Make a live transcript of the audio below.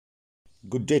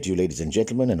Good day to you, ladies and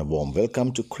gentlemen, and a warm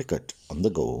welcome to Cricket on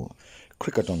the Go.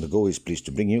 Cricket on the Go is pleased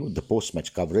to bring you the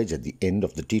post-match coverage at the end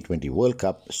of the T20 World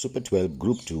Cup Super 12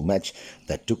 Group 2 match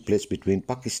that took place between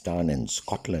Pakistan and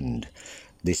Scotland.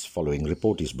 This following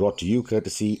report is brought to you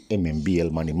courtesy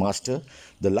MMBL Money Master,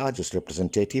 the largest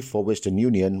representative for Western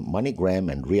Union,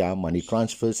 MoneyGram and Ria money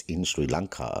transfers in Sri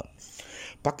Lanka.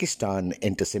 Pakistan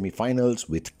enter semi-finals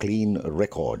with clean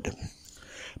record.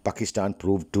 Pakistan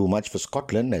proved too much for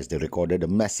Scotland as they recorded a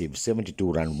massive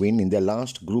 72-run win in their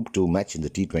last Group 2 match in the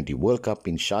T20 World Cup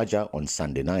in Sharjah on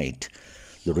Sunday night.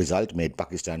 The result made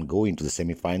Pakistan go into the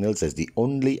semi-finals as the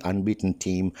only unbeaten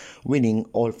team, winning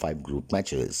all 5 group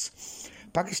matches.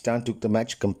 Pakistan took the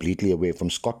match completely away from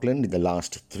Scotland in the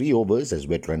last 3 overs as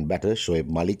veteran batter Shoaib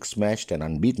Malik smashed an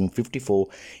unbeaten 54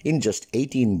 in just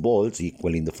 18 balls,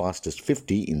 equaling the fastest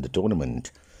 50 in the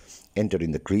tournament.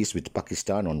 Entering the crease with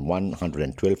Pakistan on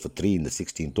 112 for 3 in the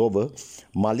 16th over,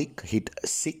 Malik hit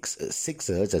 6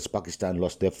 sixers as Pakistan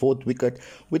lost their 4th wicket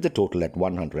with the total at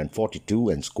 142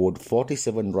 and scored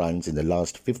 47 runs in the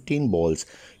last 15 balls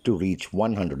to reach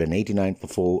 189 for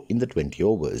 4 in the 20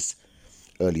 overs.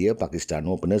 Earlier, Pakistan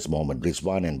openers Mohammad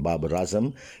Rizwan and Babar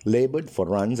Azam laboured for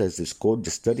runs as they scored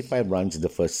just 35 runs in the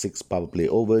first 6 power play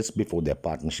overs before their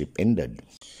partnership ended.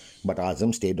 But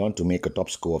Azam stayed on to make a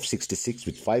top score of 66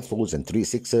 with 5 fours and 3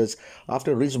 sixers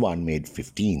after Rizwan made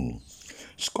 15.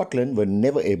 Scotland were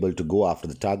never able to go after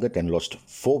the target and lost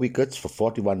 4 wickets for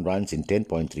 41 runs in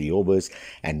 10.3 overs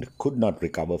and could not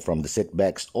recover from the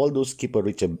setbacks, although skipper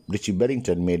Richie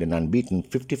Berrington made an unbeaten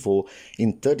 54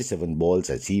 in 37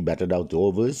 balls as he batted out the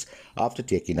overs after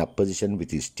taking up position with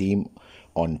his team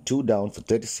on 2 down for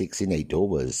 36 in 8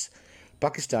 overs.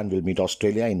 Pakistan will meet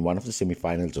Australia in one of the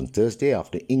semi-finals on Thursday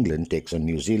after England takes on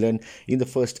New Zealand in the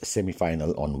first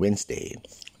semi-final on Wednesday.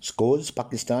 Scores: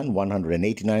 Pakistan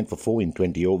 189 for 4 in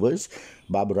 20 overs,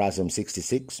 Babar Azam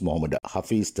 66, Mohammad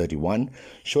Hafiz 31,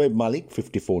 Shoaib Malik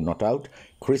 54 not out,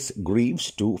 Chris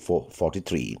Greaves 2 for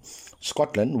 43.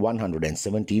 Scotland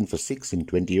 117 for 6 in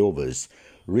 20 overs,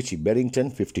 Richie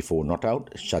Berrington 54 not out,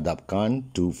 Shadab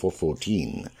Khan 2 for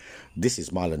 14. This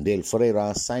is Marlon Dale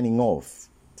Ferreira signing off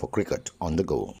for Cricket on the Go.